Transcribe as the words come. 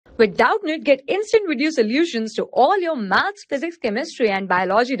With Doubtnut, get instant video solutions to all your maths, physics, chemistry, and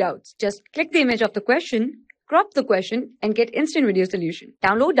biology doubts. Just click the image of the question, crop the question, and get instant video solution.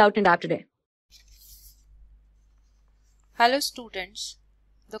 Download Doubtnut app today. Hello students,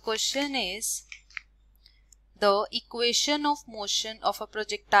 the question is, the equation of motion of a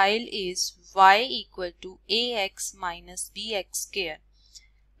projectile is y equal to ax minus bx square,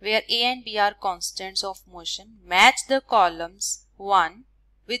 where a and b are constants of motion. Match the columns 1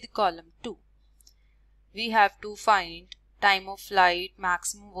 with column 2. We have to find time of flight,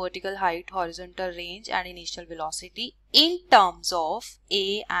 maximum vertical height, horizontal range, and initial velocity in terms of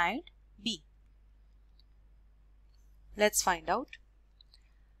a and b. Let's find out.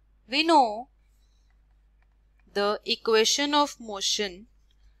 We know the equation of motion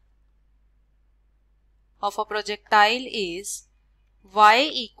of a projectile is y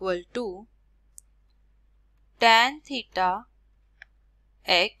equal to tan theta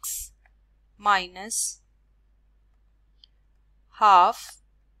x minus half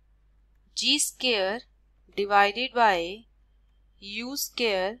g square divided by u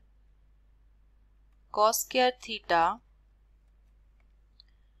square cos square theta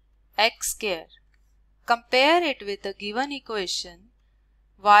x square. Compare it with the given equation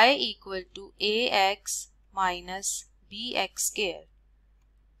y equal to ax minus bx square.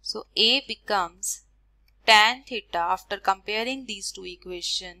 So a becomes tan theta after comparing these two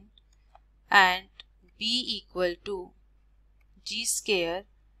equations, and b equal to g square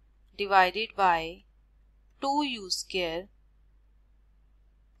divided by 2u square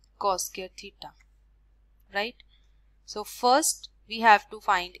cos square theta, right? So first we have to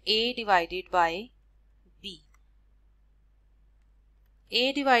find a divided by b.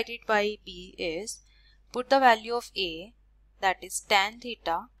 A divided by b is, put the value of a, that is tan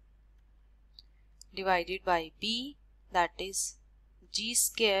theta, divided by b, that is g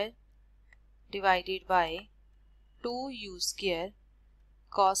square divided by 2u square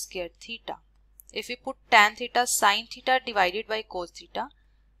cos square theta. If we put tan theta sin theta divided by cos theta,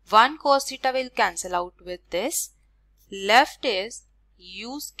 1 cos theta will cancel out with this. Left is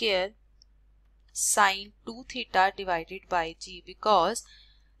u square sin 2 theta divided by g, because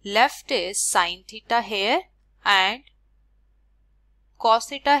left is sin theta here and cos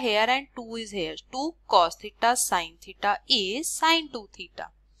theta here and 2 is here. 2 cos theta sin theta is sin 2 theta.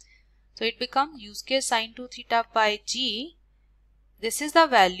 So it becomes u square sin 2 theta by g. This is the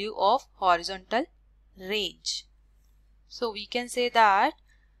value of horizontal range. So we can say that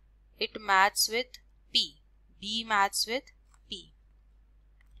it matches with p. B matches with p.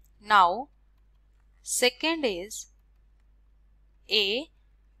 Now second is a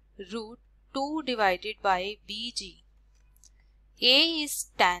root 2 divided by bg. A is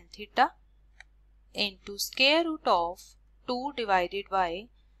tan theta into square root of 2 divided by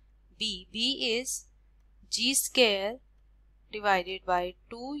b. B is g square divided by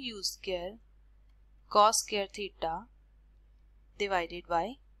 2u square cos square theta divided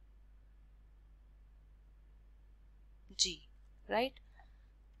by g, right?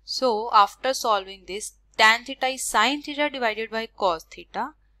 So after solving this, tan theta is sin theta divided by cos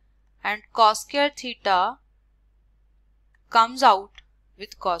theta, and cos square theta comes out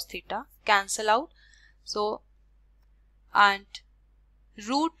with cos theta, cancel out. So, and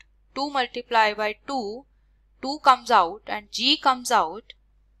root 2 multiplied by 2, 2 comes out and g comes out.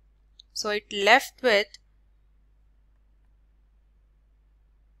 So it left with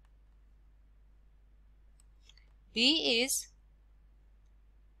b is,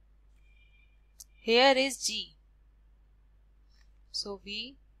 here is g. So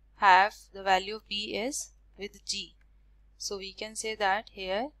we have the value of b is with g. So we can say that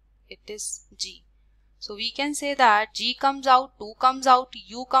here it is g. So we can say that g comes out, 2 comes out,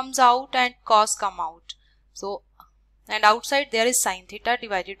 u comes out, and cos come out. So, and outside there is sin theta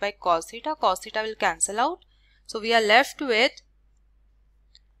divided by cos theta. Cos theta will cancel out. So we are left with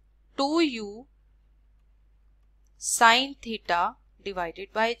 2u sin theta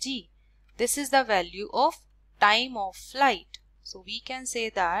divided by g. This is the value of time of flight. So we can say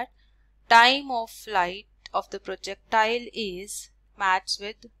that time of flight of the projectile is matched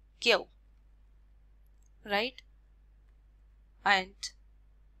with q, right? And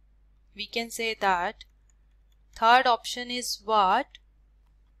we can say that third option is what?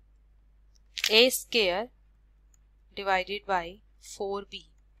 A square divided by 4b.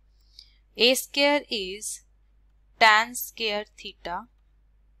 A square is tan square theta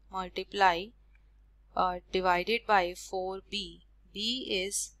multiply divided by 4b. B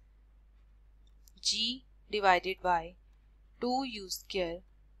is g divided by 2u square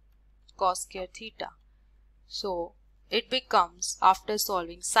cos square theta. So it becomes, after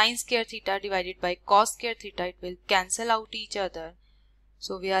solving, sin square theta divided by cos square theta, it will cancel out each other.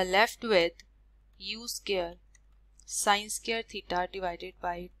 So we are left with u square sin square theta divided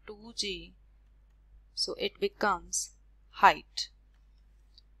by 2g. So it becomes height,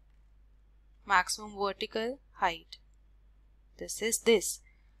 maximum vertical height. This is this.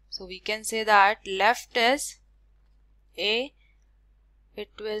 So we can say that left is A, it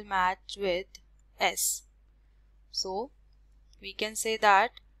will match with S. So we can say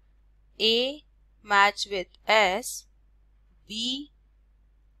that A match with S, B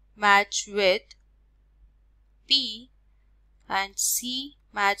match with P, and C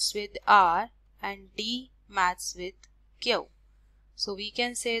match with R, and D match with Q. So we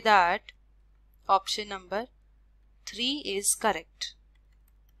can say that option number 3 is correct.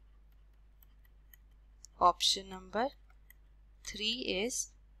 Option number 3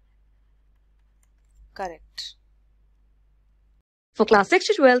 is correct. For class 6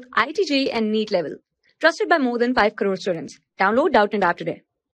 to 12, IIT JEE and NEET level. Trusted by more than 5 crore students. Download Doubtnut app today.